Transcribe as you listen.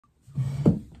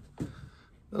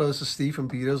Hello, this is Steve from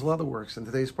Beato's Leatherworks, and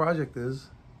today's project is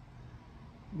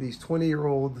these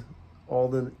 20-year-old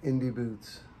Alden Indy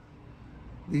boots.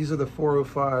 These are the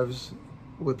 405s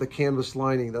with the canvas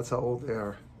lining. That's how old they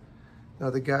are. Now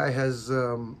the guy has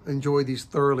enjoyed these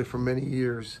thoroughly for many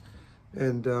years,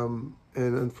 and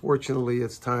unfortunately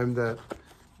it's time that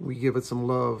we give it some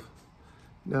love.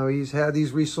 Now he's had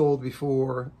these resold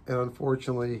before, and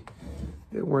unfortunately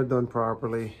they weren't done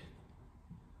properly.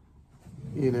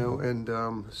 You know, and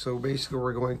so basically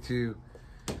we're going to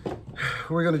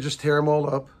just tear them all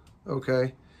up,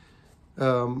 okay?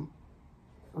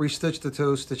 Restitch the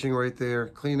toe stitching right there,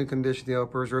 clean and condition the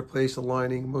uppers, replace the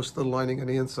lining, most of the lining on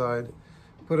the inside,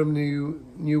 put them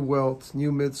new welts,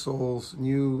 new midsoles,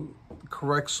 new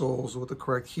correct soles with the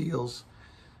correct heels,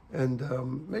 and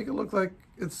make it look like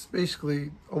it's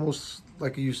basically almost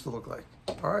like it used to look like.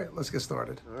 All right, let's get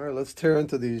started. All right, let's tear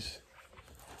into these.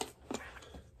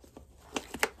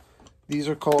 These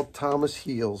are called Thomas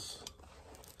heels,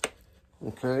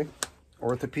 okay?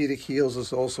 Orthopedic heels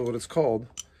is also what it's called.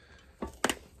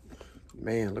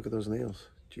 Man, look at those nails,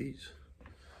 jeez.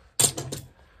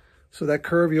 So that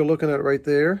curve you're looking at right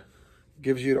there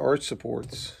gives you the arch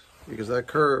supports, because that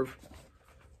curve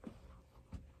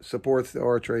supports the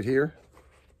arch right here,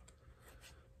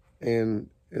 and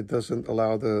it doesn't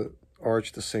allow the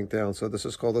arch to sink down. So this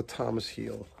is called a Thomas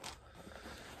heel.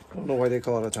 I don't know why they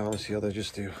call it a Thomas heel, they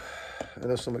just do. I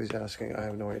know somebody's asking, I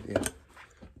have no idea.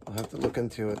 I'll have to look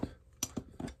into it.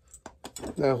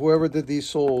 Now, whoever did these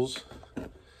soles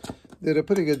did a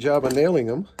pretty good job of nailing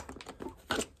them.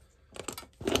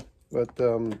 But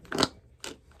other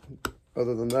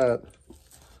than that,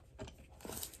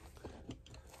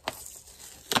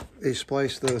 they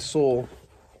spliced the sole,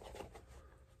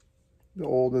 the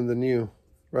old and the new,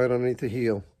 right underneath the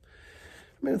heel.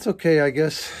 I mean, it's okay, I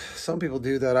guess. Some people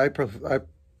do that. I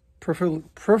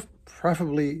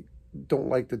preferably don't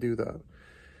like to do that,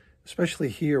 especially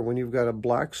here when you've got a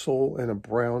black sole and a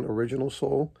brown original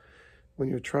sole. When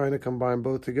you're trying to combine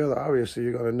both together, obviously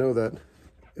you're going to know that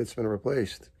it's been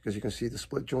replaced, because you can see the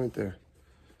split joint there.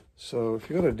 So if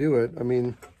you're going to do it, I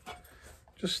mean,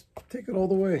 just take it all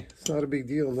the way. It's not a big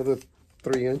deal. Another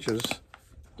 3 inches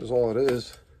is all it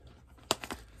is.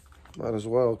 Might as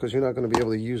well, because you're not going to be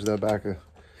able to use that back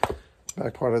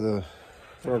part of the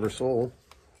rubber sole.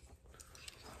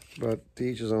 But to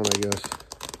each his own, I guess.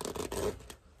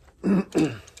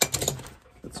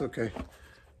 It's okay.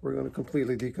 We're going to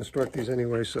completely deconstruct these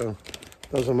anyway, so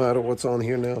it doesn't matter what's on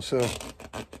here now. So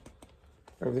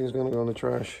everything's going to go in the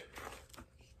trash.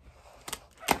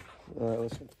 All right,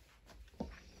 let's.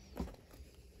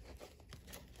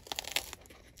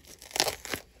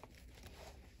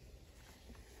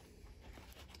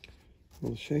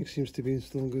 Well, the shank seems to be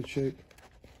still in good shape.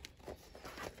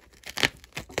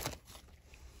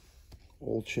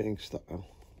 Old shank style.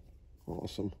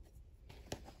 Awesome.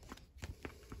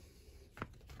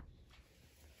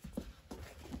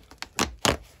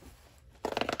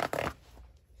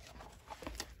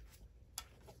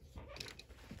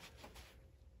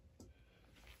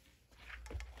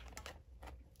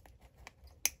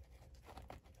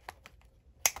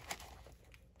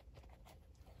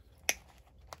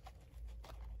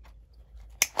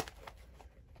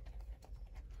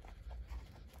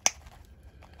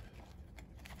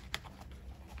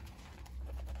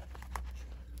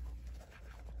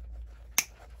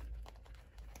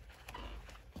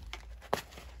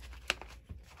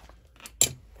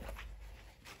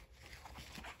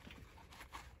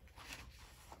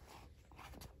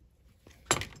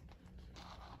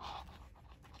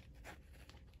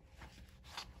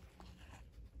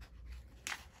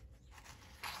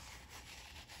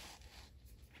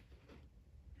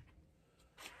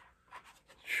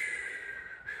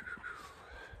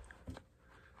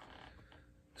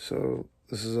 So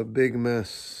this is a big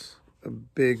mess, a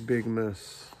big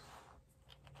mess.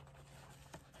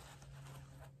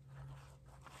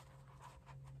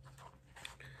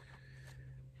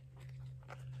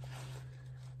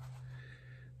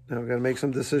 Now we've got to make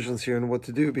some decisions here on what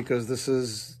to do, because this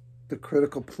is the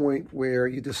critical point where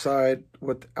you decide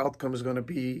what the outcome is going to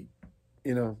be,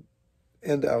 you know,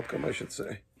 end outcome, I should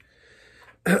say.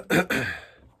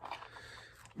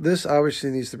 This obviously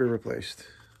needs to be replaced.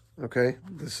 Okay,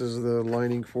 this is the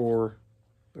lining for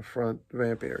the front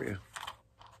vamp area.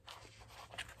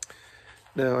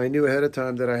 Now, I knew ahead of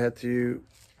time that I had to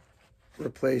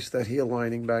replace that heel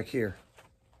lining back here.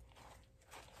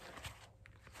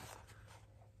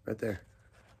 Right there.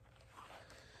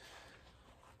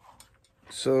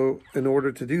 So, in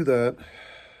order to do that,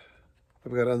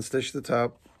 I've got to unstitch the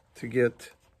top to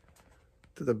get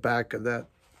to the back of that.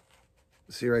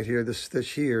 See right here, this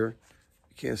stitch here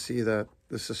You can't see that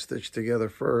this is stitched together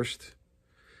first,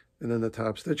 and then the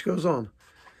top stitch goes on.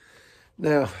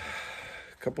 Now,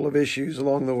 a couple of issues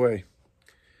along the way.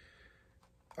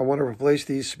 I want to replace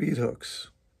these speed hooks.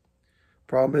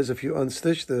 Problem is, if you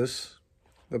unstitch this,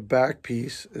 the back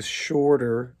piece is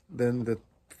shorter than the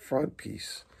front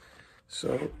piece.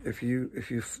 So if you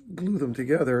glue them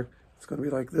together, it's going to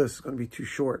be like this. It's going to be too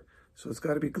short. So it's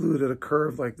got to be glued at a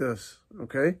curve like this,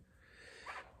 okay?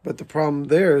 But the problem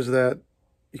there is that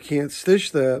you can't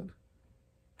stitch that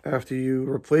after you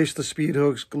replace the speed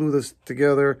hooks, glue this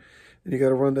together, and you got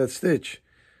to run that stitch.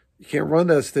 You can't run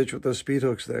that stitch with those speed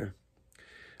hooks there.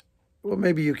 Well,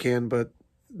 maybe you can, but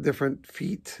different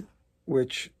feet,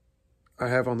 which I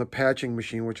have on the patching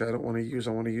machine, which I don't want to use.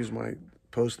 I want to use my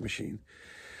post machine.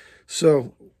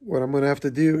 So what I'm going to have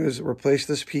to do is replace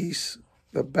this piece,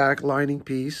 the back lining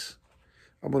piece.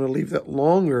 I'm going to leave that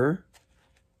longer,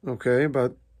 okay,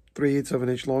 about 3/8 of an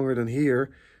inch longer than here.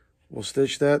 We'll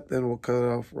stitch that, then we'll cut it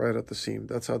off right at the seam.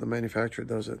 That's how the manufacturer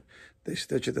does it. They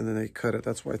stitch it and then they cut it.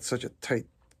 That's why it's such a tight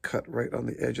cut right on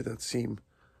the edge of that seam.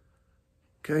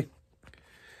 Okay.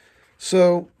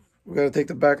 So we've got to take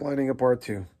the back lining apart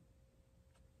too.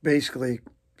 Basically,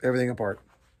 everything apart.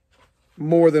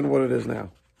 More than what it is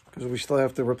now, because we still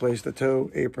have to replace the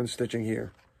toe apron stitching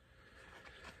here.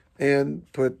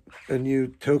 And put a new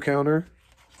toe counter.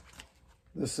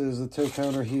 This is the toe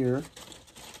counter here.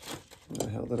 Where the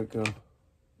hell did it go?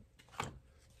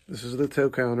 This is the toe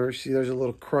counter. See, there's a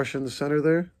little crush in the center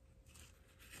there.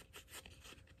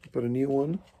 Put a new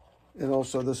one. And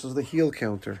also, this is the heel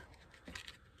counter.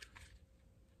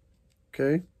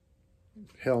 Okay.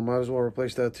 Hell, might as well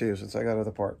replace that too, since I got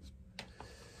other parts.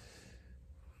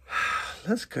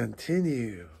 Let's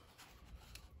continue.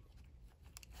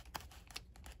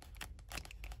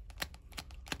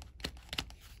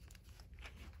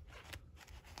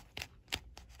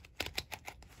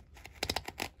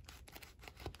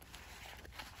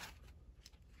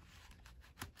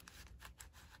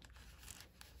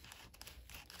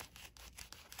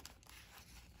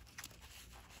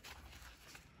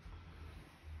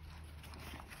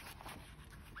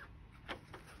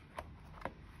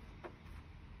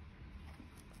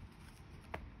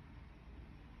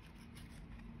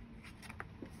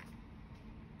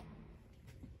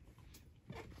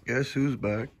 Guess who's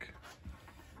back?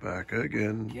 Back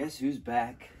again. Guess who's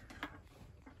back?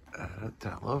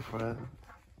 Tell a friend.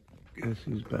 Guess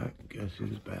who's back? Guess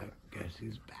who's back? Guess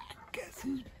who's back? Guess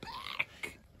who's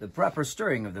back? The proper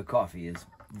stirring of the coffee is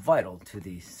vital to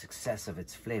the success of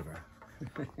its flavor.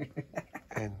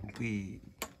 And we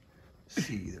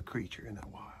see the creature in the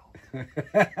wild.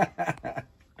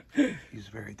 He's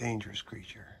a very dangerous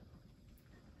creature.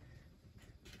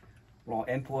 Well,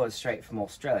 imported straight from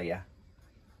Australia.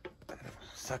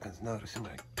 Seconds notice, he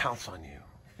might pounce on you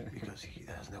because he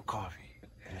has no coffee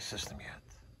in his system yet.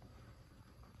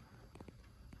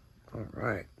 All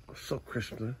right, it's so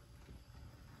crisp, huh?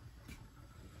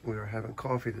 We are having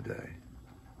coffee today.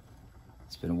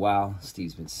 It's been a while.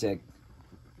 Steve's been sick.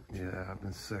 Yeah, I've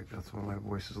been sick. That's why my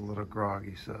voice is a little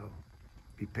groggy, so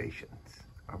be patient.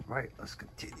 All right, let's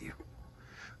continue.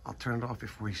 I'll turn it off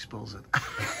before he spills it.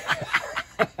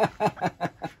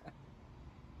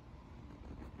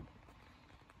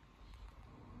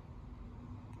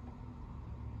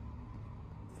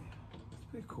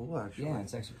 Pretty cool, actually. Yeah,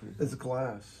 it's actually pretty cool. It's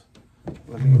glass.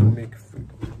 Let me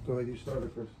go ahead, you start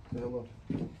it first. Say hello.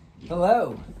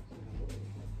 Hello,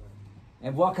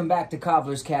 and welcome back to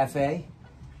Cobbler's Cafe,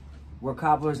 where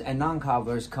cobblers and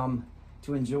non-cobblers come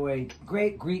to enjoy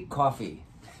great Greek coffee.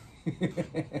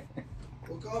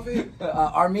 What coffee?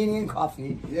 Armenian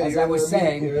coffee, yeah, as I was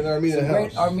saying. You're in Armenian house.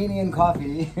 Great Armenian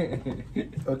coffee.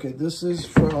 Okay, this is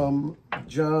from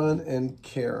John and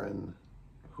Karen,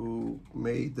 who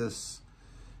made this.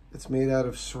 It's made out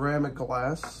of ceramic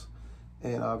glass,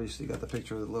 and obviously got the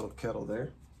picture of the little kettle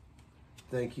there.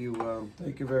 Thank you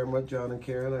very much, John and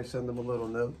Karen. I send them a little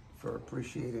note for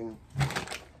appreciating,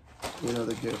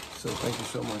 the gift. So thank you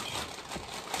so much.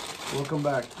 Welcome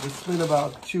back. It's been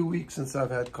about 2 weeks since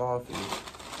I've had coffee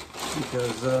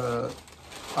because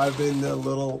I've been a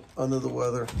little under the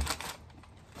weather.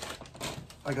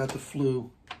 I got the flu.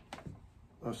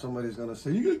 Or somebody's gonna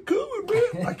say, "You got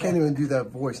COVID, man." I can't even do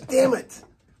that voice. Damn it!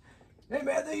 Hey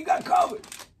man, you got COVID.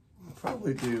 I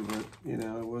probably do, but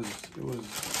it was.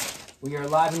 We are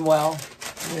alive and well.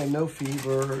 Yeah, no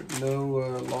fever, no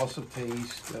loss of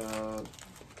taste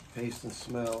and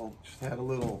smell. Just had a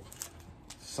little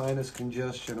sinus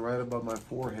congestion right above my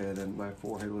forehead, and my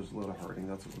forehead was a little hurting.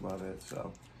 That's about it.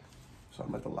 So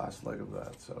I'm at the last leg of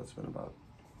that. So it's been about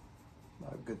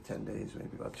a good 10 days,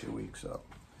 maybe about 2 weeks. So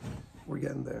we're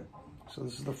getting there. So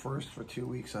this is the first for 2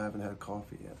 weeks I haven't had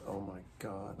coffee yet. Oh my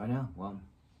God. I know. Well,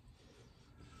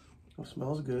 it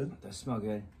smells good. it does smell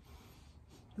good.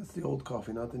 That's the old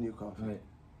coffee, not the new coffee. Right.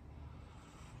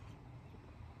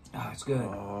 Oh, it's good.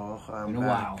 Oh, I'm Been a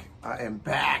back. while. I am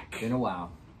back. Been a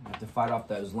while. I have to fight off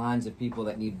those lines of people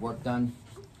that need work done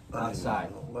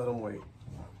outside. Let them wait.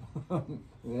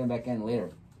 We'll get back in later.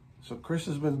 So Chris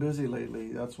has been busy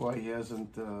lately. That's why he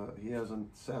hasn't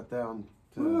sat down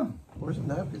to. Where's the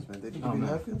napkins, man? They didn't give you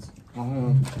napkins?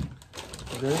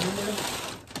 Is there anything there?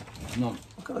 No.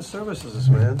 What kind of service is this,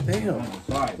 man? Damn.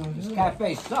 Sorry. This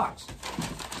cafe sucks.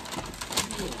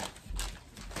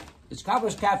 It's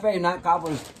Cobbler's Cafe, not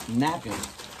Cobbler's Napkins.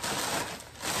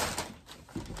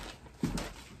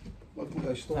 Luckily,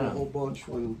 I stole a whole bunch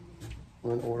when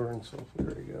ordering, so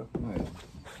there you go. Right.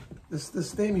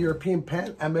 This name, European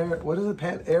Pan Ameri, what is it?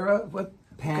 Pan Era? What?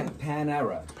 Panera. Pan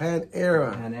Era.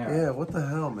 Panera. Yeah, what the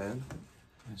hell, man?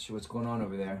 Not sure what's going on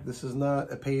over there. This is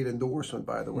not a paid endorsement,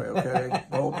 by the way, okay?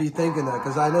 Don't be thinking that,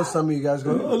 because I know some of you guys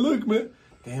go, oh, look, man.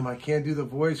 Damn, I can't do the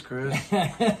voice, Chris.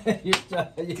 Damn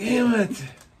it.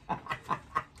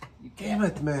 Damn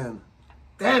it, man.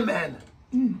 Damn, man.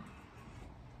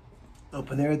 No,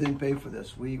 Panera didn't pay for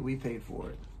this. We paid for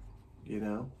it, you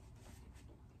know?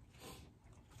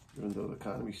 Even though the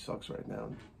economy sucks right now,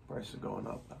 and prices are going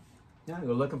up. Yeah,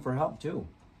 they're looking for help too.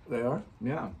 They are?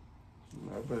 Yeah.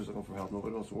 Everybody's looking for help.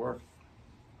 Nobody wants to work.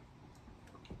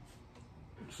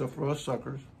 Except for us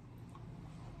suckers.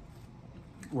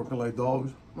 Working like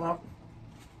dogs. Well,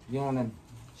 you don't want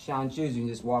to shine shoes, you can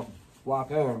just walk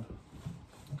over.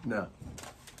 No.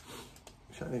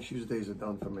 Shining shoes days are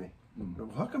done for me.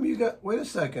 How come you got, wait a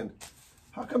second.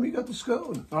 How come you got the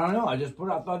scone? I don't know, I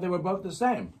thought they were both the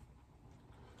same.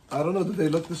 I don't know, did they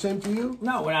look the same to you?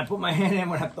 No, when I put my hand in,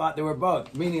 when I thought they were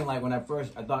both. Meaning, like, when I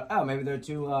thought, oh, maybe they're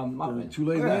two muffins. Too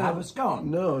late Here, now. have a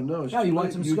scone. No, it's too you want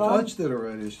late. some You scone? touched it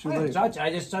already, it's too I late. didn't touch, I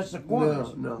just touched the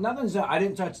corners. No. Nothing's, I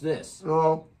didn't touch this.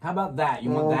 No. How about that?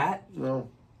 You want that? No.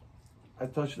 I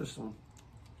touched this one.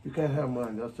 You can't have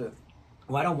mine, that's it.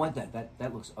 Well, I don't want that.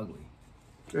 That looks ugly.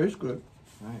 It's good.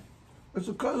 All right. It's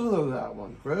a cousin of that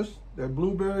one, Chris. They're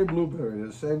blueberry. They're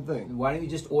the same thing. Why don't you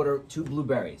just order 2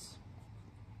 blueberries?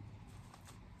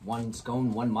 1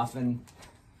 scone, 1 muffin.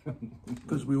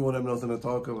 Because we won't have nothing to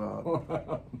talk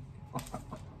about.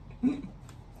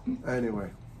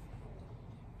 Anyway.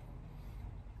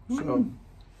 So,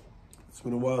 it's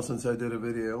been a while since I did a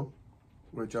video,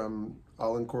 which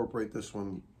I'll incorporate this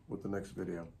one with the next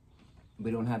video.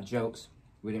 We don't have jokes.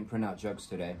 We didn't print out jokes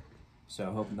today. So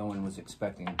I hope no one was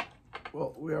expecting.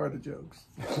 Well, we are the jokes.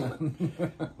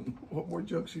 What more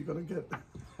jokes are you going to get?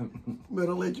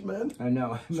 Middle-aged men? I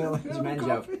know. Middle-aged men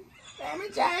joke. Let me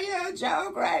tell you a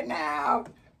joke right now.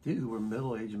 Dude, we're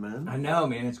middle-aged men? I know,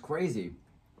 man. It's crazy.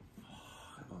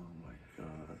 Oh, my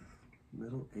God.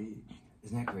 Middle-aged.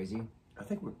 Isn't that crazy? I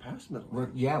think we're past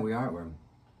middle-aged. Yeah, we are.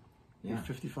 You're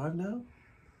 55 now?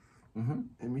 Mm-hmm.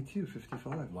 And me too,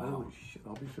 55. Wow. Holy shit,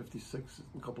 I'll be 56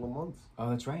 in a couple of months. Oh,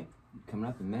 that's right. Coming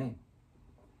up in May.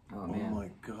 Oh, man. Oh my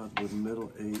God, with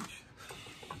middle age.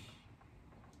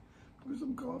 Where's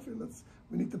some coffee?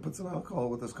 We need to put some alcohol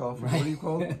with this coffee. Right. What do you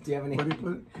call it? Do you have any? What do you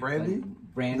put it? Brandy?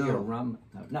 Brandy No. or rum?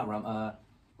 No, not rum.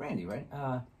 Brandy, right?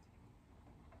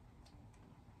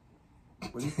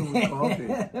 What do you put with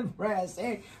coffee?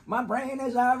 See, my brain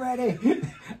is already.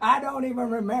 I don't even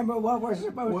remember what we're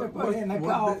supposed to put in the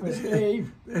coffee,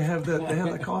 Steve. They have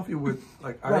the coffee with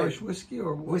like Irish whiskey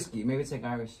or what? Whiskey. Maybe it's like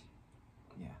Irish.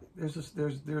 Yeah.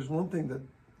 There's one thing that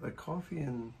like coffee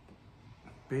and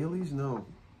Bailey's. No,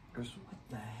 there's What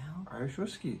the hell? Irish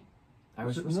whiskey.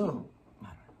 Irish it? whiskey? No. I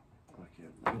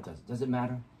don't know. Does it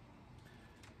matter?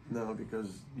 No, because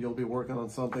you'll be working on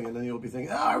something and then you'll be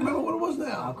thinking, I remember what it was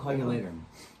now. I'll call you later.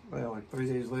 Well, like 3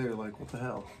 days later, like, what the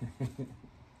hell?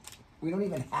 We don't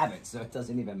even have it, so it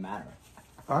doesn't even matter.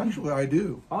 Actually, I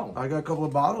do. Oh. I got a couple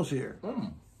of bottles here.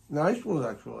 Nice ones,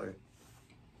 actually.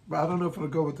 But I don't know if it'll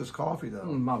go with this coffee,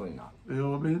 though. Probably not. You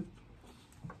know what I mean?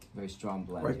 Very strong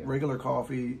blend here. Regular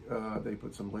coffee, they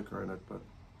put some liquor in it, but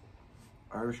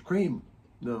Irish cream,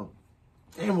 no.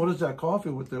 Damn, what is that coffee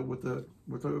with the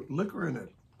liquor in it?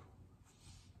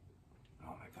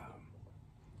 Oh my God.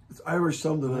 It's Irish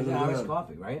something. It's Irish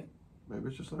coffee, right? Maybe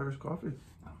it's just Irish coffee.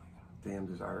 Oh my God. Damn,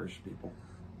 these Irish people.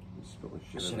 They're spilling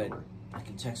shit Should everywhere. I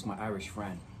can text my Irish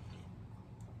friend.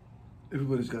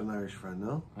 Everybody's got an Irish friend,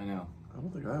 no? I know. I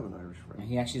don't think I have an Irish And friend.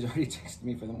 he actually's already texted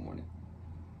me for the morning.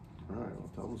 All right, well,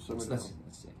 tell him to send me Let's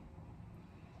down. see.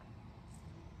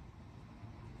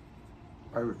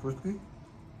 Irish whiskey?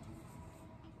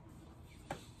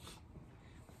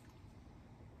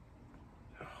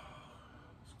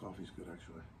 This coffee's good,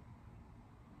 actually.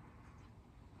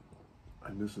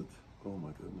 I miss it. Oh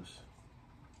my goodness.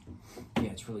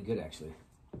 Yeah, it's really good actually.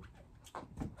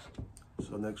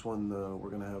 So next one,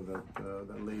 we're gonna have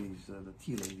that lady's, the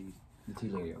tea lady. The tea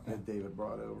lady, okay. That David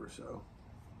brought over. So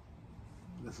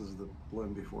this is the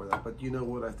blend before that. But you know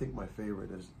what? I think my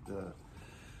favorite is the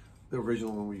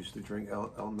original one we used to drink,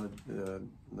 Najjar,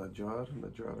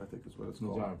 I think is what it's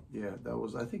called. Najjar. Yeah, that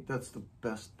was. I think that's the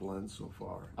best blend so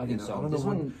far. I think so. This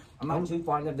one, I'm not too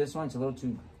fond of this one. It's a little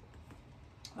too.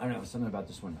 I don't know, something about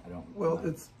this one. I don't. Well,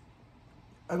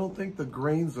 I don't think the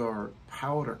grains are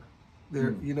powder.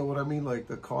 They're, you know what I mean? Like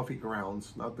the coffee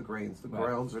grounds, not the grains. The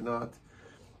grounds are not.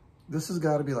 This has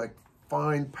got to be like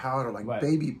fine powder, like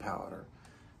baby powder,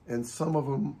 and some of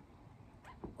them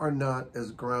are not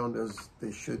as ground as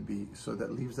they should be. So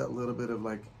that leaves that little bit of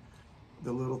like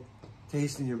the little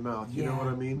taste in your mouth. You know what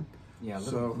I mean? Yeah, a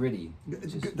little gritty.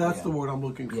 That's the word I'm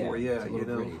looking for. Yeah, you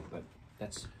know. Gritty, but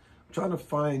that's. I'm trying to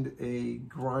find a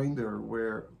grinder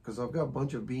where, because I've got a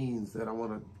bunch of beans that I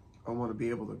want to be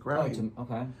able to grind. Oh,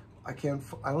 okay. I can't.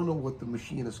 I don't know what the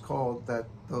machine is called that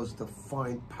does the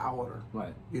fine powder.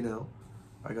 Right. You know,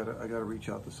 I gotta reach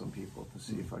out to some people to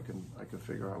see if I can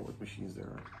figure out what machines there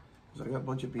are. Because I got a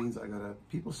bunch of beans.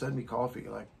 People send me coffee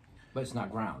like. But it's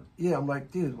not ground. Yeah, I'm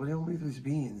like, dude, what do you want me with these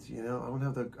beans? You know, I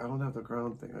don't have the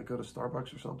ground thing. I go to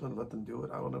Starbucks or something, let them do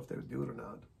it. I don't know if they would do it or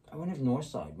not. I wonder if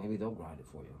Northside, maybe they'll grind it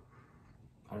for you.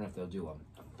 I don't know if they'll do a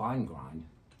fine grind.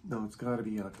 No, it's got to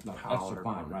be like a powder. Extra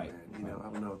fine, grind, right? Man. You know, I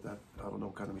don't know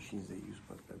what kind of machines they use,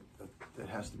 but it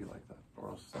has to be like that,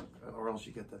 or else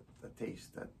you get that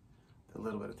taste, that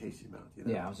little bit of taste in your mouth. You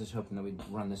know? Yeah, I was just hoping that we'd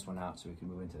run this one out so we can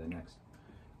move into the next.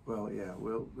 Well, yeah,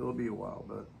 it'll be a while,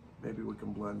 but maybe we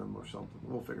can blend them or something.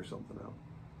 We'll figure something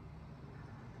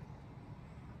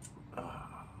out.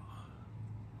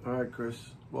 All right, Chris,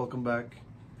 welcome back.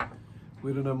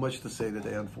 We don't have much to say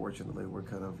today, unfortunately. We're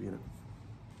kind of,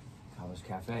 Cobbler's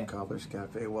Cafe. Cobbler's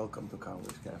Cafe. Welcome to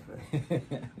Cobbler's Cafe.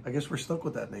 I guess we're stuck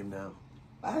with that name now.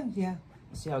 Yeah.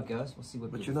 We'll see how it goes. We'll see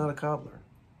what. But you're not a cobbler.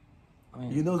 I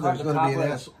mean, you know there's going to be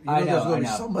an asshole. You know there's going to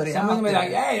be somebody out Someone's there.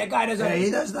 Like, hey, that guy doesn't. Hey,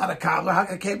 that's not a cobbler.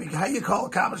 How you call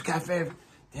it Cobbler's Cafe?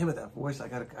 Damn it, that voice. I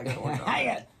got to work on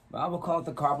it. Well, we'll call it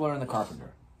the Cobbler and the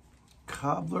Carpenter.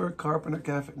 Cobbler, Carpenter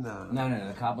Cafe? No,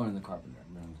 the Cobbler and the Carpenter.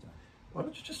 Why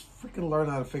don't you just freaking learn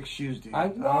how to fix shoes, dude?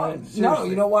 No,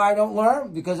 you know why I don't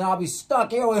learn? Because I'll be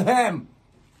stuck here with him.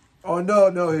 Oh,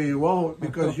 no, you won't.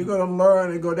 Because you're going to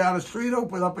learn and go down the street,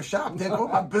 open up a shop, take all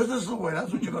my business away.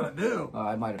 That's what you're going to do.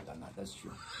 I might have done that. That's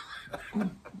true.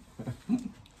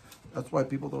 That's why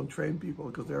people don't train people,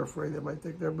 because they're afraid they might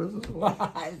take their business away.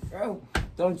 It's true.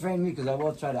 Don't train me, because I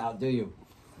will try to outdo you.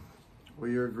 Well,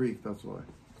 you're a Greek, that's why.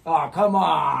 Oh, come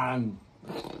on.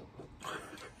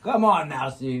 Come on now,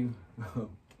 Steve.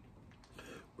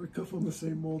 We're cut from the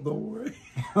same mold, don't worry.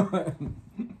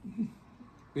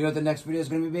 You know what the next video is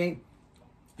going to be?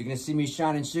 You're going to see me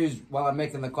shining shoes while I'm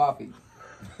making the coffee.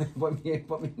 put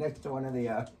me next to one of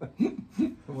the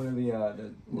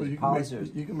polishers.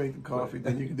 You can make the coffee,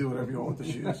 then you can do whatever you want with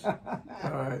the shoes. All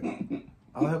right.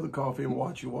 I'll have the coffee and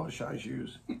watch you shine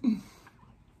shoes.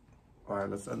 All right,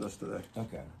 let's end this today.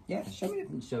 Okay. Yeah,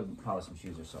 polish some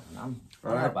shoes or something.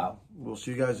 All right. We'll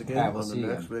see you guys again on the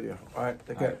next video. All right,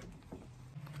 take care.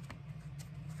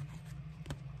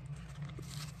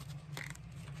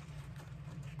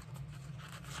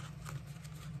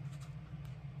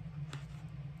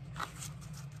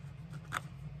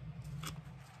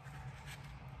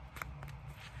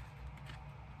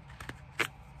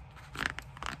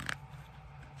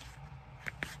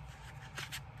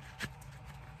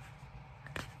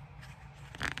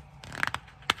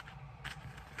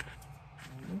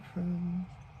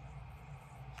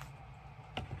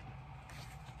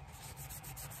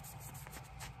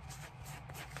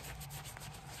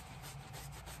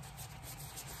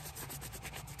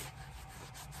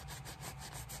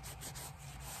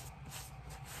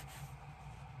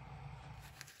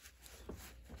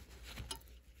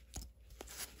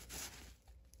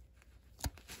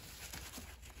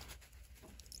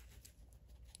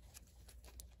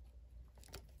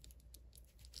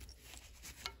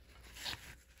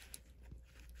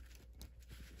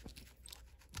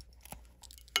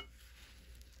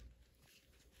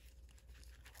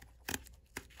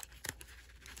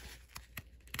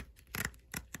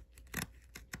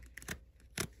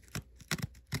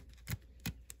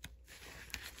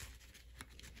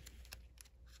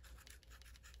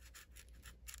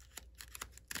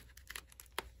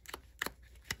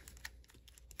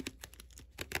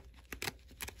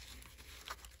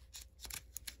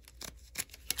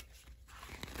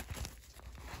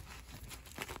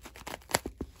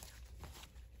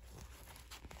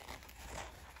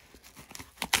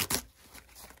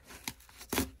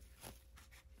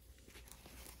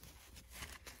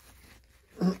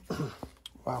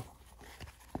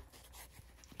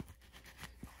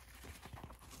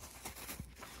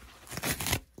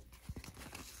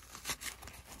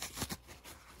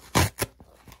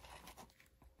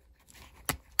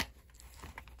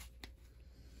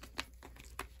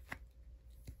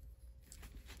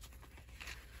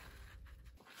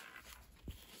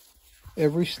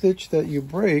 every stitch that you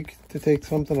break to take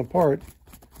something apart,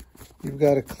 you've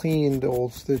got to clean the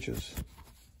old stitches.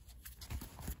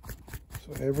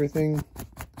 So everything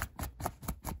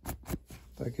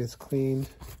that gets cleaned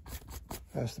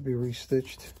has to be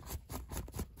restitched.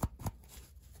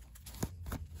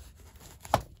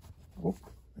 Oh,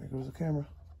 there goes the camera.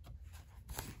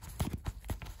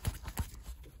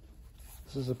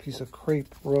 This is a piece of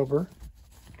crepe rubber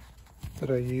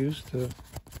that I use to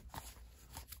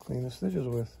clean the stitches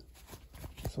with.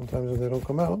 Sometimes when they don't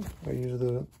come out, I use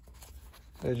the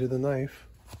edge of the knife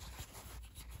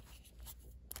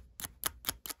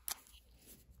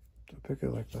to pick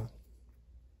it like that.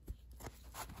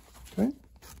 Okay.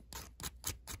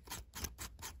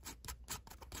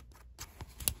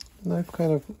 The knife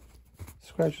kind of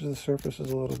scratches the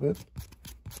surfaces a little bit,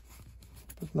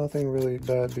 but nothing really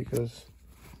bad because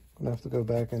I'm gonna have to go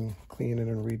back and clean it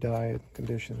and re-dye it,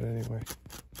 condition it anyway.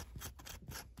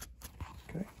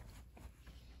 Okay.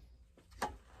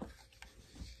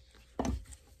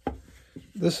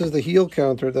 This is the heel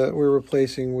counter that we're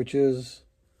replacing, which is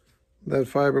that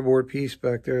fiberboard piece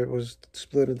back there. It was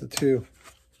split into two.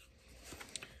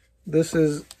 This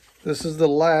is the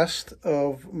last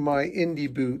of my Indy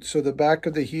boot. So the back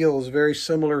of the heel is very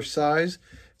similar size.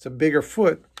 It's a bigger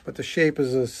foot, but the shape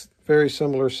is a very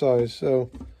similar size.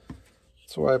 So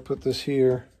that's why I put this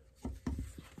here.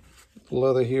 The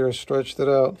leather here and stretched it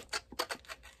out.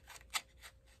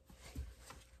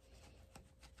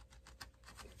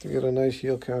 To get a nice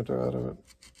heel counter out of it.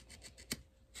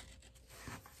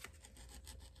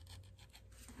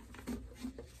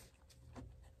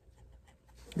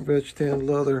 Veg tan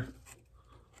leather.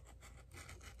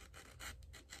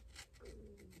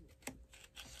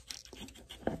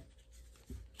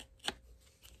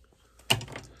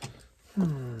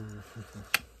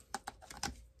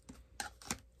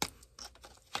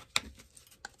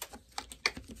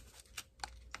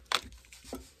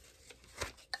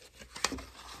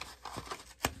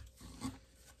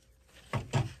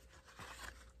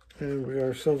 And we got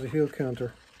ourselves a heel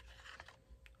counter.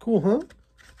 Cool, huh?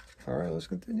 All right, let's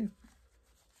continue.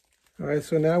 All right,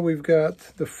 so now we've got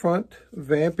the front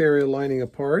vamp area lining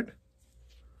apart.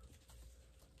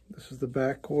 This is the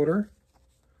back quarter,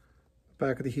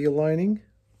 back of the heel lining.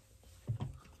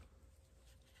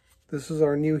 This is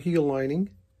our new heel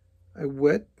lining. I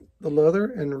wet the leather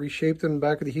and reshaped it in the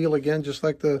back of the heel again, just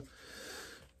like the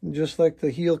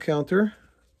heel counter.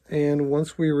 And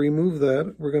once we remove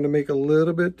that, we're going to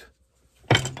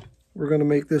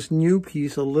make this new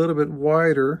piece a little bit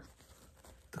wider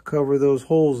to cover those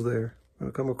holes there.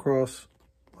 Going to come across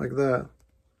like that.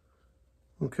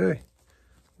 Okay,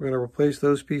 we're going to replace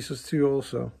those pieces too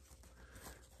also.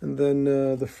 And then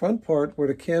the front part where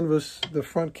the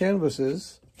front canvas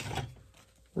is,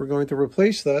 we're going to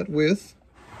replace that with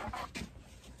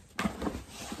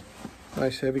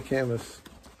nice heavy canvas.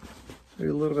 Maybe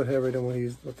a little bit heavier than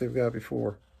what they've got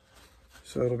before.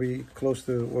 So it'll be close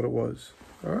to what it was.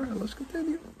 All right, let's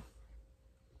continue.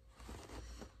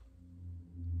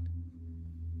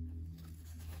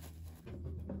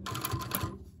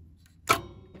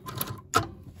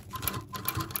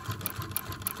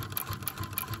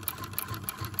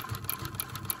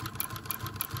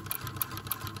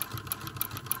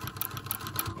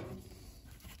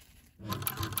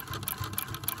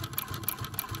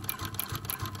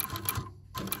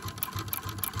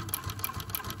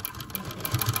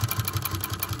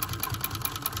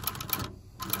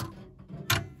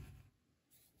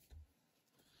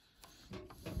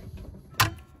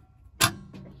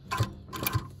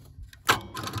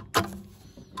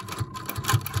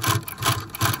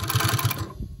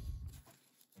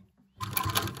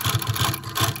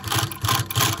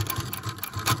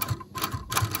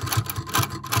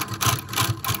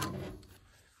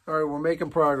 All right, we're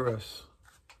making progress.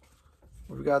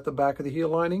 We've got the back of the heel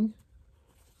lining.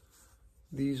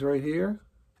 These right here.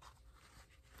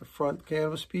 The front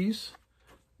canvas piece.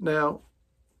 Now,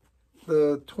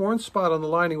 the torn spot on the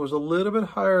lining was a little bit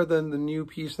higher than the new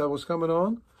piece that was coming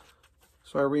on.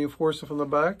 So I reinforced it from the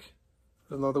back.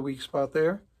 Another weak spot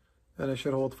there. And it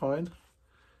should hold fine.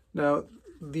 Now,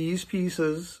 these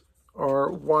pieces are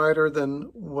wider than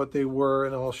what they were,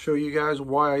 and I'll show you guys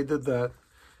why I did that.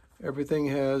 Everything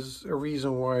has a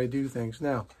reason why I do things.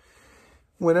 Now,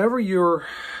 whenever you're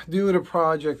doing a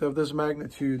project of this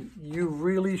magnitude, you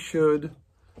really should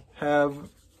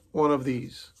have one of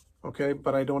these, okay?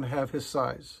 But I don't have his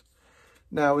size.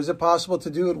 Now, is it possible to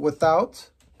do it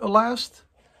without a last?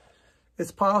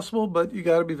 It's possible, but you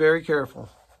got to be very careful,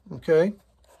 okay?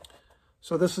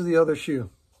 So this is the other shoe.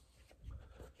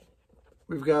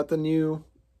 We've got the new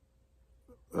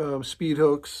speed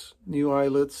hooks, new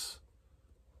eyelets,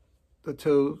 the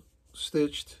toe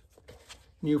stitched,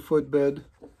 new footbed,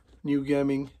 new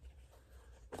gemming.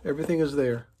 Everything is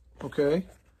there, okay?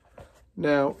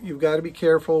 Now, you've got to be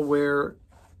careful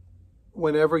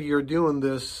whenever you're doing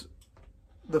this,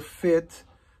 the fit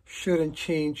shouldn't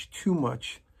change too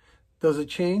much. Does it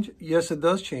change? Yes, it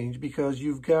does change, because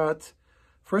you've got,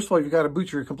 first of all, you've got a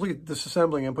boot you're complete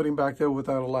disassembling and putting back there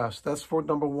without a last. That's for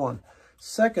number one.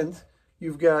 Second,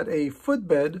 you've got a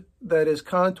footbed that is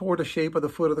contoured the shape of the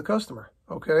foot of the customer,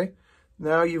 okay?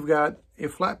 Now you've got a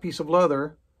flat piece of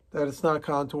leather that it's not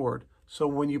contoured. So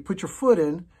when you put your foot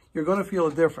in, you're going to feel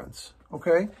a difference,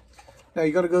 okay? Now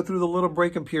you got to go through the little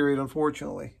break-in period,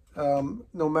 unfortunately.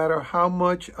 No matter how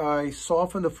much I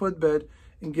soften the footbed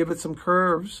and give it some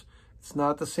curves, it's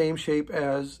not the same shape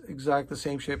as, the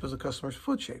same shape as a customer's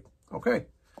foot shape, okay?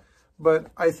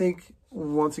 But I think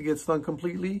once it gets done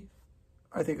completely,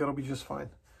 I think it'll be just fine.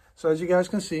 So as you guys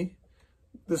can see,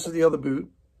 this is the other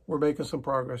boot. We're making some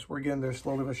progress. We're getting there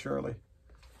slowly but surely.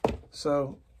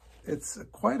 So it's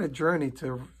quite a journey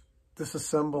to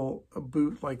disassemble a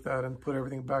boot like that and put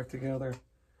everything back together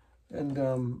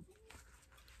and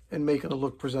making it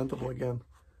look presentable again.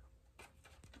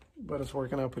 But it's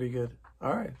working out pretty good.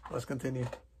 All right, let's continue.